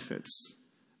benefits.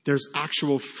 There's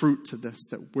actual fruit to this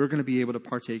that we're going to be able to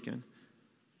partake in.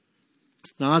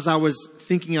 Now, as I was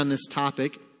thinking on this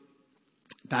topic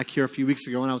back here a few weeks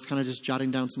ago, and I was kind of just jotting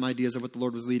down some ideas of what the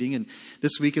Lord was leading. And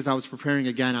this week, as I was preparing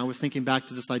again, I was thinking back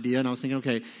to this idea, and I was thinking,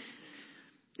 okay,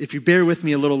 if you bear with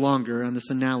me a little longer on this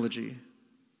analogy,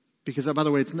 because, by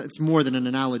the way, it's more than an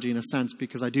analogy in a sense,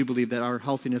 because I do believe that our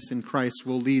healthiness in Christ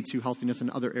will lead to healthiness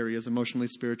in other areas, emotionally,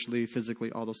 spiritually,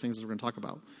 physically, all those things that we're going to talk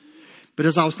about. But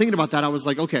as I was thinking about that, I was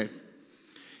like, okay,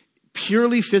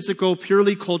 purely physical,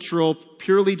 purely cultural,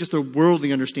 purely just a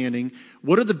worldly understanding,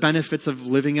 what are the benefits of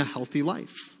living a healthy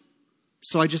life?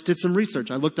 So I just did some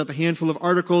research. I looked up a handful of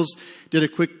articles, did a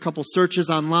quick couple searches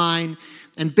online,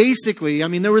 and basically, I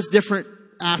mean, there was different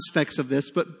aspects of this,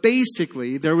 but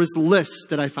basically there was lists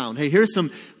that I found. Hey, here's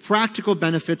some practical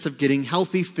benefits of getting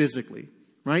healthy physically,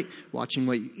 right? Watching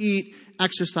what you eat,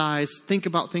 exercise, think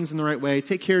about things in the right way,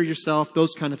 take care of yourself,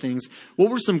 those kind of things. What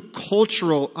were some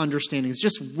cultural understandings,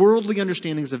 just worldly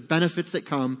understandings of benefits that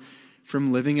come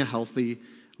from living a healthy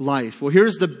life? Well,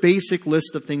 here's the basic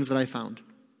list of things that I found.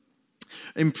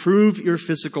 Improve your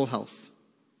physical health.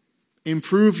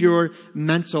 Improve your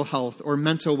mental health or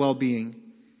mental well-being.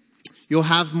 You'll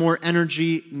have more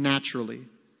energy naturally.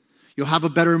 You'll have a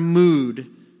better mood.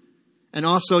 And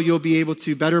also you'll be able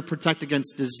to better protect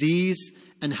against disease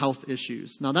and health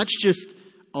issues. Now that's just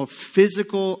a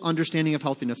physical understanding of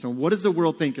healthiness. And what does the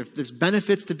world think? If there's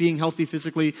benefits to being healthy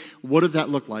physically, what does that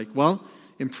look like? Well,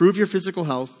 improve your physical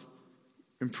health,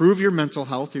 improve your mental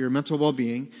health or your mental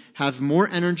well-being, have more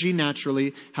energy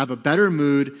naturally, have a better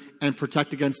mood, and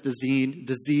protect against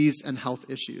disease and health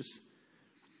issues.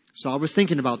 So I was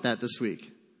thinking about that this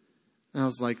week. And I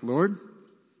was like, Lord,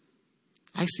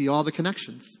 I see all the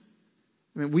connections.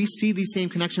 I mean, we see these same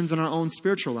connections in our own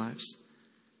spiritual lives.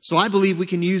 So I believe we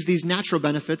can use these natural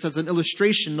benefits as an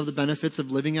illustration of the benefits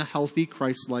of living a healthy,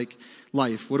 Christ-like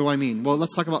life. What do I mean? Well,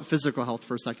 let's talk about physical health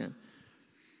for a second.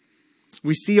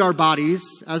 We see our bodies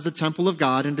as the temple of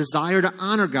God and desire to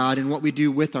honor God in what we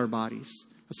do with our bodies.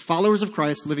 As followers of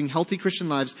Christ, living healthy Christian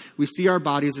lives, we see our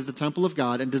bodies as the temple of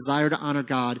God and desire to honor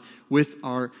God with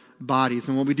our bodies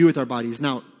and what we do with our bodies.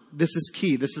 Now, this is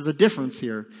key. This is a difference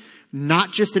here.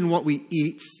 Not just in what we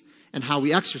eat and how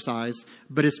we exercise,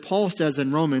 but as Paul says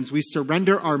in Romans, we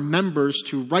surrender our members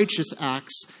to righteous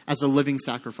acts as a living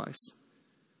sacrifice.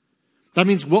 That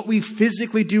means what we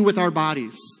physically do with our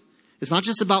bodies. It's not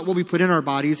just about what we put in our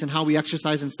bodies and how we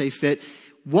exercise and stay fit.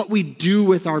 What we do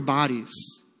with our bodies.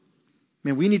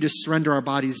 Man, we need to surrender our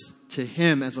bodies to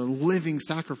Him as a living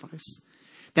sacrifice.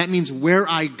 That means where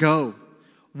I go,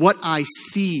 what I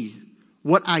see,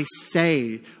 what I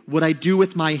say, what I do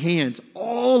with my hands,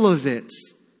 all of it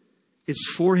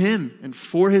is for Him and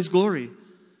for His glory.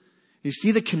 You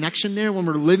see the connection there? When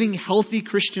we're living healthy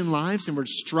Christian lives and we're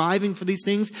striving for these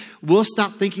things, we'll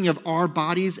stop thinking of our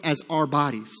bodies as our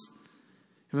bodies.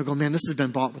 And we'll go, man, this has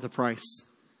been bought with a price.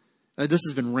 This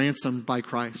has been ransomed by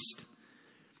Christ.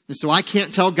 And so I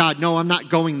can't tell God, no, I'm not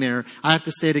going there. I have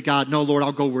to say to God, no, Lord,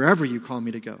 I'll go wherever you call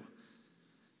me to go.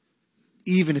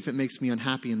 Even if it makes me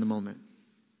unhappy in the moment.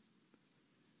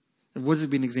 And what does it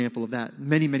be an example of that?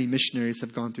 Many, many missionaries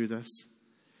have gone through this.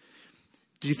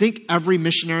 Do you think every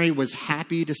missionary was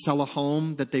happy to sell a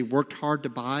home that they worked hard to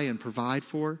buy and provide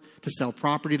for? To sell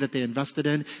property that they invested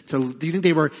in? Do you think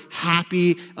they were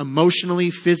happy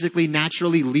emotionally, physically,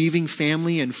 naturally, leaving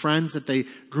family and friends that they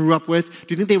grew up with?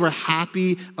 Do you think they were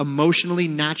happy emotionally,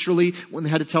 naturally, when they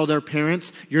had to tell their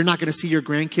parents, you're not going to see your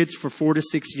grandkids for 4 to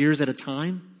 6 years at a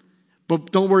time?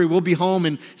 But don't worry, we'll be home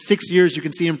in 6 years. You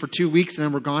can see them for 2 weeks and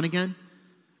then we're gone again.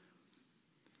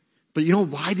 But you know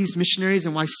why these missionaries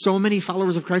and why so many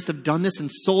followers of Christ have done this and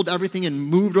sold everything and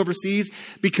moved overseas?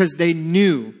 Because they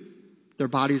knew their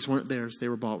bodies weren't theirs. They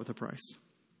were bought with a price.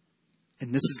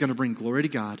 And this is going to bring glory to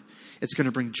God. It's going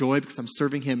to bring joy because I'm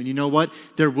serving Him. And you know what?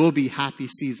 There will be happy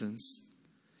seasons.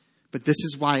 But this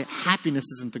is why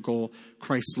happiness isn't the goal.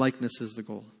 Christ-likeness is the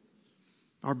goal.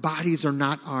 Our bodies are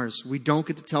not ours. We don't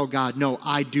get to tell God, no,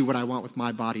 I do what I want with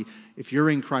my body. If you're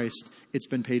in Christ, it's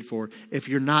been paid for. If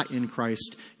you're not in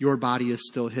Christ, your body is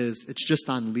still His. It's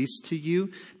just on lease to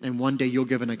you, and one day you'll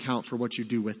give an account for what you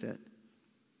do with it.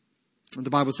 And the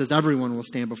Bible says everyone will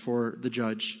stand before the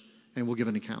judge and will give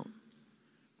an account.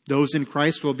 Those in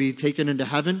Christ will be taken into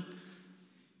heaven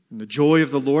in the joy of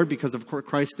the Lord because of what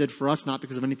Christ did for us, not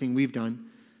because of anything we've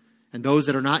done. And those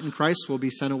that are not in Christ will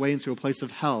be sent away into a place of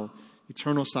hell,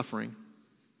 eternal suffering.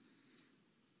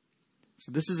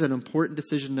 So this is an important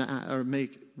decision to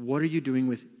make. What are you doing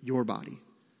with your body?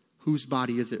 Whose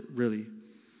body is it really?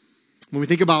 When we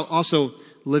think about also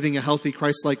living a healthy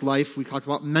Christ-like life, we talk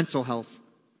about mental health.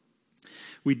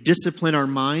 We discipline our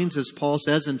minds, as Paul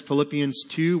says in Philippians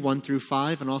 2, 1 through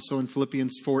 5, and also in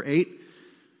Philippians 4, 8,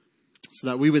 so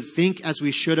that we would think as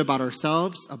we should about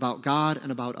ourselves, about God,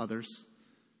 and about others.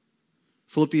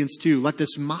 Philippians 2, let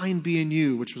this mind be in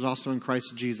you, which was also in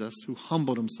Christ Jesus, who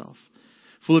humbled Himself.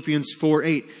 Philippians 4,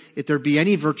 8, if there be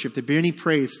any virtue, if there be any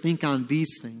praise, think on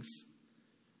these things.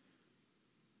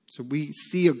 So we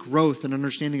see a growth and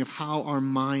understanding of how our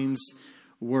minds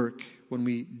work when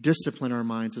we discipline our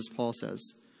minds, as Paul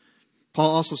says.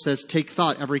 Paul also says, take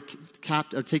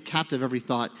captive every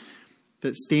thought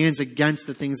that stands against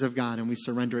the things of God, and we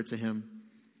surrender it to Him.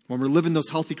 When we're living those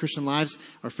healthy Christian lives,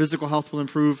 our physical health will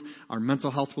improve, our mental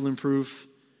health will improve.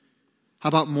 How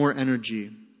about more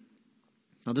energy?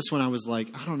 Now this one I was like,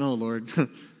 I don't know, Lord. But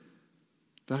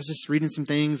I was just reading some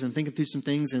things and thinking through some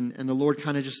things, and the Lord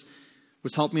kind of just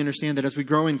was helping me understand that as we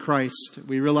grow in Christ,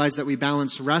 we realize that we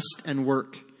balance rest and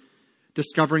work,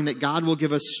 discovering that God will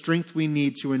give us strength we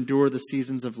need to endure the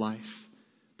seasons of life.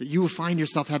 That you will find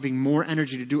yourself having more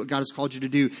energy to do what God has called you to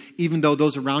do, even though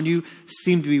those around you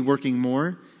seem to be working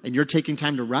more, and you're taking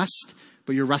time to rest,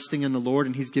 but you're resting in the Lord,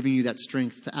 and He's giving you that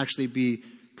strength to actually be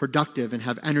productive and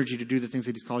have energy to do the things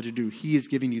that He's called you to do. He is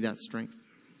giving you that strength.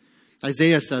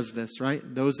 Isaiah says this, right?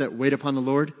 Those that wait upon the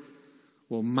Lord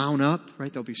will mount up,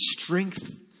 right? There'll be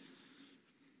strength.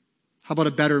 How about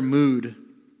a better mood?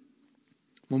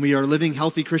 When we are living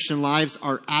healthy Christian lives,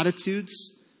 our attitudes,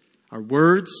 our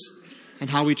words, and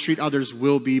how we treat others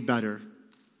will be better.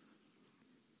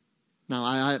 Now,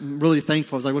 I'm really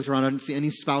thankful as I looked around. I didn't see any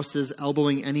spouses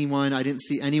elbowing anyone. I didn't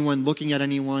see anyone looking at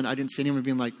anyone. I didn't see anyone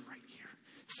being like, right here,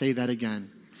 say that again.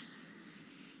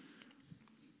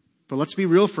 But let's be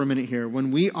real for a minute here.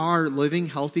 When we are living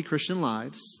healthy Christian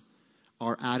lives,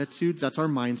 our attitudes, that's our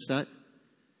mindset,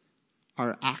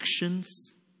 our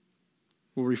actions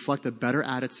will reflect a better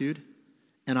attitude,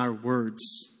 and our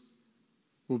words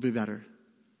will be better.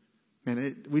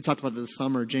 Man, we talked about this this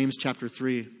summer, James chapter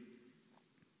 3.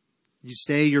 You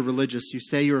say you're religious, you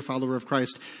say you're a follower of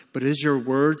Christ, but is your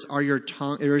words,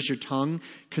 is your tongue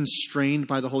constrained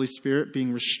by the Holy Spirit,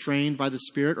 being restrained by the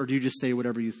Spirit, or do you just say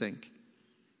whatever you think?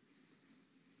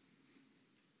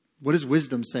 What does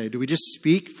wisdom say? Do we just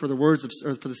speak for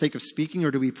the sake of speaking,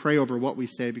 or do we pray over what we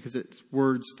say because it's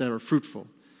words that are fruitful?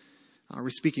 Are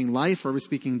we speaking life, or are we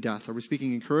speaking death? Are we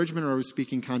speaking encouragement, or are we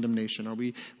speaking condemnation? Are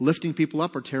we lifting people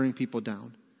up or tearing people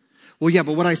down? Well, yeah,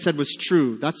 but what I said was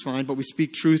true. That's fine, but we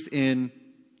speak truth in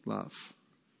love.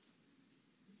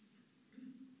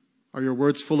 Are your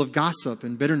words full of gossip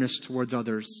and bitterness towards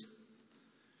others?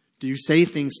 Do you say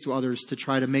things to others to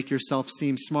try to make yourself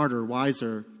seem smarter,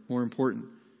 wiser, more important?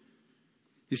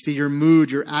 You see, your mood,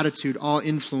 your attitude, all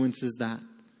influences that.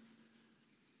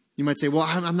 You might say, well,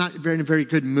 I'm not in a very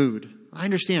good mood. I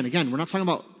understand. Again, we're not talking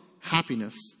about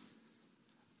happiness.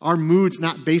 Our mood's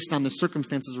not based on the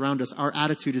circumstances around us. Our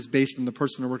attitude is based on the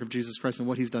person and work of Jesus Christ and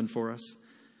what he's done for us.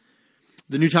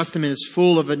 The New Testament is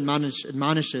full of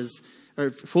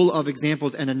full of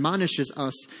examples and admonishes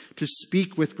us to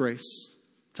speak with grace,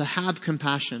 to have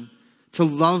compassion, to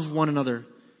love one another.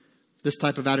 This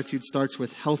type of attitude starts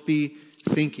with healthy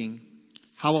thinking.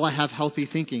 How will I have healthy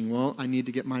thinking? Well, I need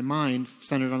to get my mind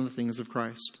centered on the things of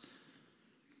Christ.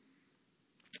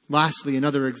 Lastly,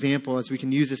 another example, as we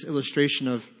can use this illustration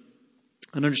of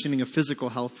an understanding of physical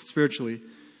health spiritually.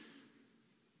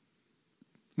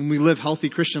 When we live healthy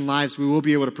Christian lives, we will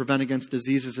be able to prevent against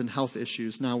diseases and health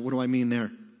issues. Now, what do I mean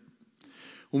there?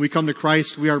 When we come to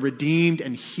Christ, we are redeemed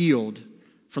and healed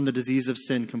from the disease of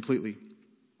sin completely.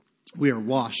 We are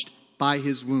washed by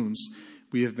his wounds.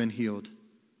 We have been healed.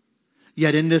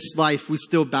 Yet in this life, we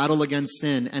still battle against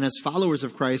sin. And as followers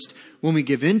of Christ, when we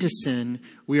give in to sin,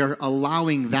 we are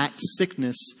allowing that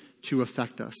sickness to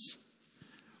affect us.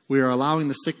 We are allowing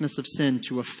the sickness of sin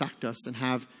to affect us and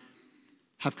have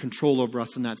control over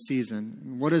us in that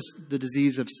season. What does the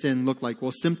disease of sin look like?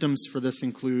 Well, symptoms for this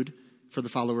include, for the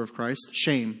follower of Christ,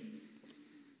 shame,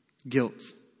 guilt,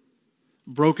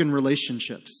 broken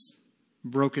relationships,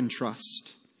 broken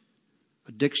trust,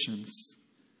 addictions,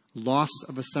 loss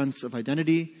of a sense of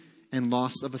identity, and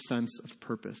loss of a sense of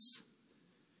purpose.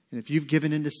 And if you've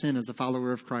given into sin as a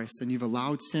follower of Christ and you've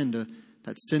allowed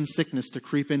that sin sickness to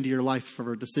creep into your life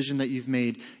for a decision that you've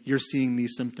made, you're seeing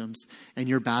these symptoms and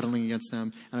you're battling against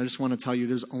them. And I just want to tell you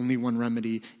there's only one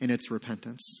remedy, and it's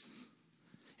repentance.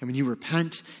 And when you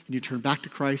repent and you turn back to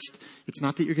Christ, it's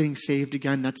not that you're getting saved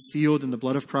again. That's sealed in the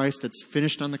blood of Christ. That's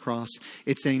finished on the cross.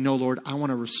 It's saying, no, Lord, I want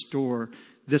to restore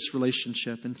this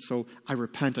relationship. And so I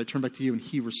repent. I turn back to you, and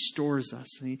he restores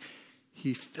us. And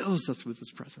he fills us with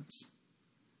his presence.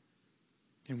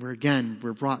 And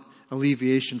we're brought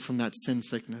alleviation from that sin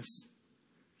sickness.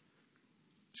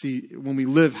 See, when we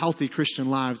live healthy Christian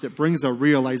lives, it brings a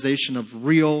realization of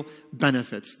real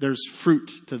benefits. There's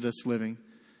fruit to this living.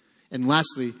 And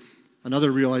lastly,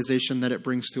 another realization that it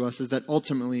brings to us is that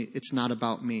ultimately it's not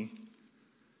about me.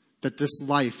 That this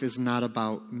life is not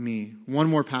about me. One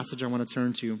more passage I want to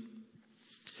turn to.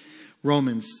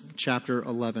 Romans chapter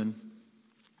 11.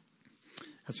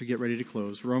 As we get ready to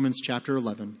close. Romans chapter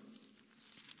 11.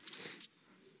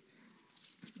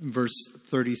 Verse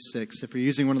 36. If you're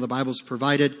using one of the Bibles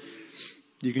provided,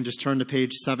 you can just turn to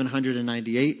page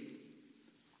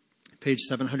 798. Page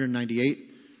 798.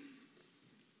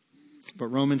 But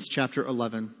Romans chapter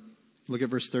 11, look at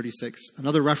verse 36.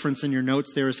 Another reference in your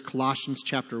notes there is Colossians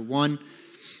chapter 1.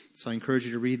 So I encourage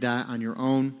you to read that on your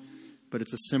own. But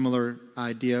it's a similar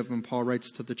idea of when Paul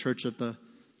writes to the church of the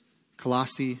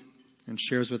Colossae and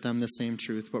shares with them the same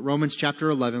truth. But Romans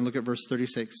chapter 11, look at verse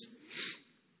 36.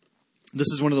 This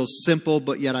is one of those simple,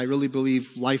 but yet I really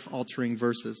believe life-altering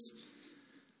verses.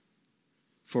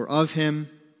 For of him,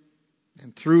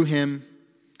 and through him,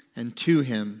 and to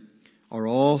him are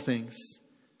all things,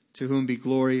 to whom be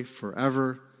glory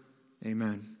forever.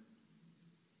 Amen.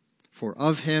 For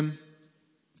of him,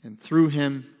 and through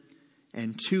him,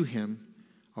 and to him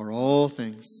are all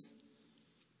things,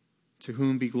 to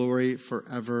whom be glory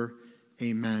forever.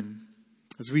 Amen.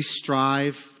 As we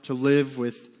strive to live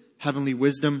with heavenly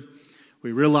wisdom,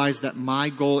 we realize that my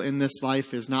goal in this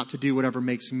life is not to do whatever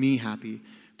makes me happy,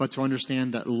 but to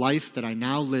understand that life that I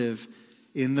now live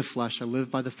in the flesh, I live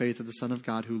by the faith of the Son of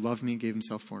God who loved me and gave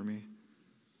himself for me.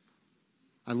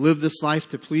 I live this life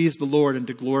to please the Lord and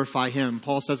to glorify him.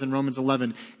 Paul says in Romans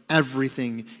 11,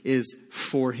 everything is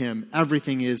for him.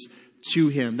 Everything is to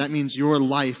him. That means your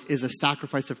life is a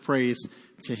sacrifice of praise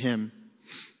to him.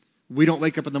 We don't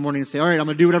wake up in the morning and say, all right, I'm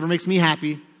going to do whatever makes me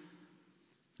happy.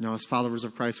 No, as followers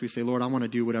of Christ, we say, Lord, I want to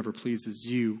do whatever pleases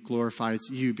you, glorifies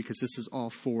you, because this is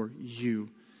all for you.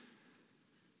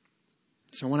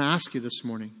 So I want to ask you this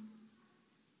morning,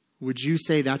 would you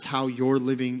say that's how you're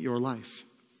living your life?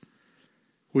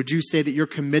 Would you say that you're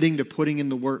committing to putting in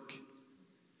the work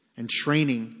and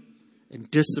training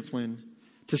and discipline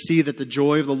to see that the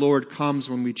joy of the Lord comes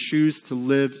when we choose to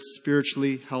live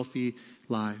spiritually healthy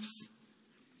lives?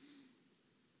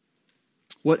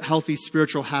 What healthy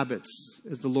spiritual habits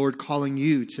is the Lord calling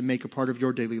you to make a part of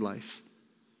your daily life?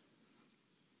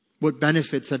 What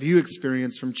benefits have you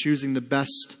experienced from choosing the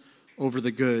best over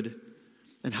the good?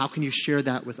 And how can you share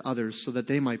that with others so that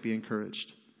they might be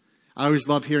encouraged? I always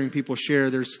love hearing people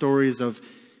share their stories of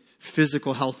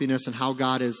physical healthiness and how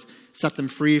God has set them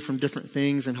free from different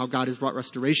things and how God has brought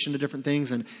restoration to different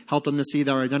things and helped them to see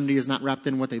that our identity is not wrapped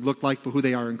in what they look like, but who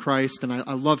they are in Christ. And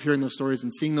I love hearing those stories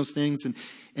and seeing those things.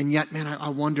 And yet, man, I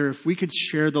wonder if we could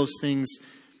share those things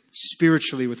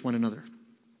spiritually with one another.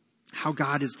 how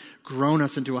God has grown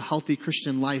us into a healthy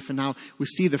Christian life, and now we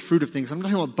see the fruit of things. I'm not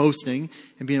talking about boasting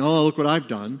and being, oh, look what I've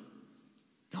done.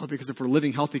 No, because if we're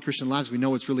living healthy Christian lives, we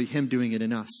know it's really Him doing it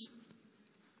in us.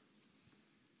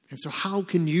 And so how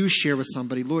can you share with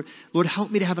somebody? Lord, help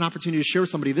me to have an opportunity to share with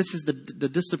somebody. This is the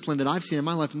discipline that I've seen in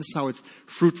my life, and this is how it's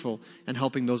fruitful and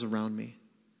helping those around me.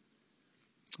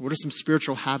 What are some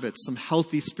spiritual habits, some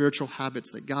healthy spiritual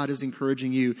habits that God is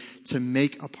encouraging you to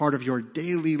make a part of your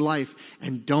daily life,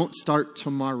 and don't start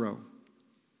tomorrow?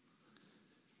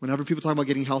 Whenever people talk about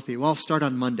getting healthy, well, I'll start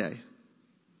on Monday.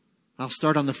 I'll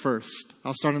start on the 1st.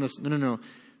 I'll start on this. No.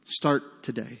 Start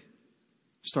today.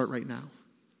 Start right now.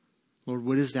 Lord,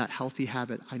 what is that healthy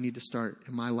habit I need to start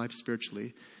in my life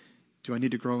spiritually? Do I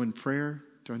need to grow in prayer?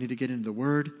 Do I need to get into the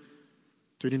Word?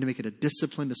 Do I need to make it a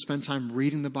discipline to spend time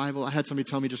reading the Bible? I had somebody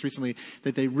tell me just recently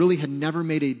that they really had never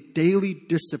made a daily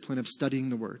discipline of studying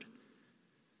the Word.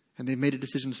 And they made a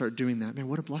decision to start doing that. Man,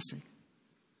 what a blessing.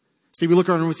 See, we look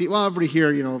around and we see, well, everybody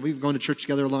here, we've gone to church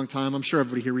together a long time. I'm sure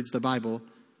everybody here reads the Bible.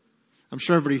 I'm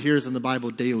sure everybody here is in the Bible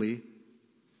daily.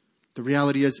 The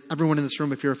reality is, everyone in this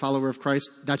room, if you're a follower of Christ,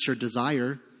 that's your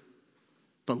desire.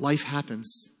 But life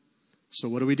happens. So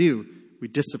what do? We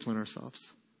discipline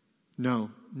ourselves.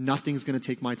 No, nothing's going to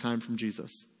take my time from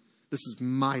Jesus. This is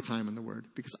my time in the Word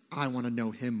because I want to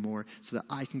know Him more so that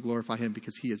I can glorify Him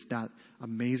because He is that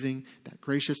amazing, that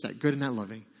gracious, that good, and that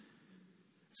loving.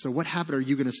 So what habit are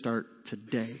you going to start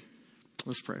today?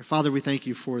 Let's pray. Father, we thank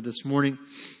You for this morning.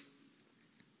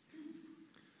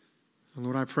 And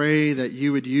Lord, I pray that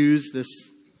You would use this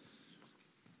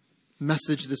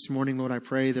message this morning. Lord, I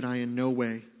pray that I in no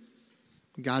way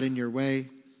got in Your way,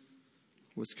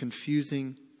 was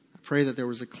confusing. I pray that there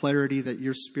was a clarity that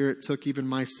Your Spirit took even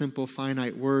my simple,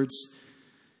 finite words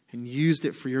and used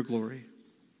it for Your glory.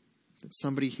 That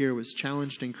somebody here was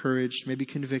challenged, encouraged, maybe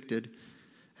convicted,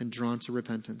 and drawn to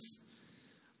repentance.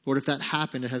 Lord, if that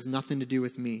happened, it has nothing to do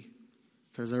with me.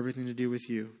 It has everything to do with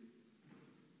You.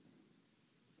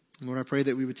 And Lord, I pray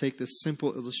that we would take this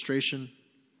simple illustration,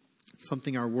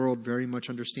 something our world very much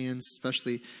understands,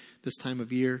 especially this time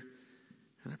of year.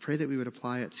 And I pray that we would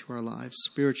apply it to our lives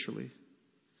spiritually.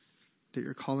 That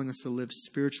You're calling us to live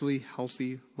spiritually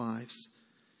healthy lives.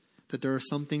 That there are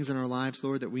some things in our lives,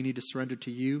 Lord, that we need to surrender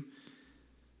to You.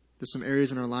 There's some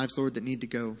areas in our lives, Lord, that need to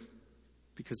go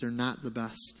because they're not the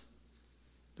best.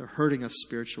 They're hurting us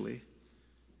spiritually.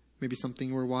 Maybe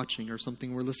something we're watching or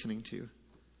something we're listening to.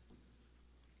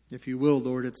 If You will,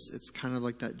 Lord, it's kind of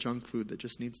like that junk food that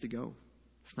just needs to go.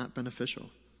 It's not beneficial.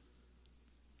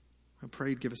 I pray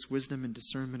You'd give us wisdom and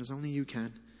discernment as only You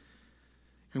can.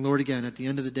 And Lord, again, at the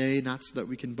end of the day, not so that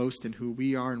we can boast in who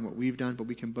we are and what we've done, but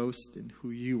we can boast in who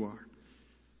You are.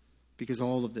 Because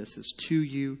all of this is to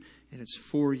You, and it's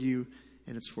for You,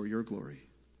 and it's for Your glory.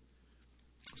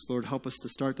 So Lord, help us to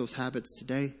start those habits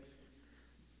today,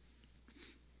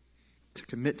 to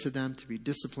commit to them, to be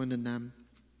disciplined in them,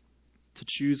 to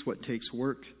choose what takes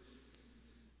work,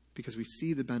 because we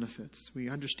see the benefits. We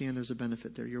understand there's a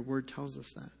benefit there. Your Word tells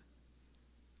us that.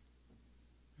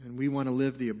 And we want to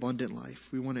live the abundant life.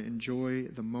 We want to enjoy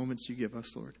the moments You give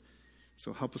us, Lord.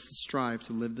 So help us to strive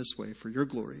to live this way for Your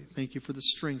glory. Thank You for the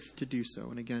strength to do so.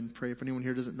 And again, pray if anyone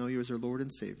here doesn't know You as their Lord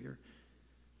and Savior,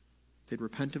 they'd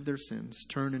repent of their sins,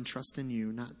 turn and trust in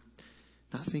You, not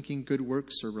thinking good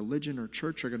works or religion or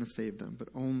church are going to save them, but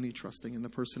only trusting in the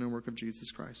person and work of Jesus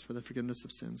Christ for the forgiveness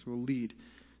of sins will lead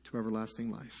to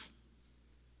everlasting life.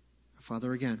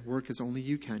 Father, again, work as only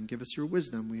You can. Give us Your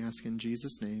wisdom, we ask in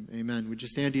Jesus' name. Amen. Would you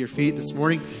stand to your feet this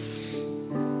morning?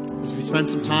 As we spend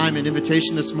some time in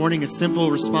invitation this morning, a simple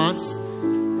response.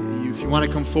 If you want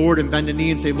to come forward and bend a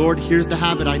knee and say, Lord, here's the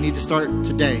habit I need to start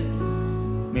today.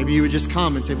 Maybe you would just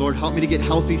come and say, Lord, help me to get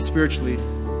healthy spiritually.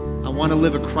 I want to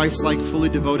live a Christ-like, fully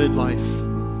devoted life.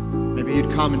 Maybe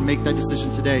you'd come and make that decision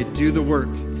today. Do the work.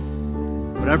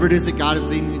 Whatever it is that God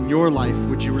is leading in your life,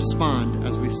 would you respond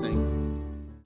as we sing?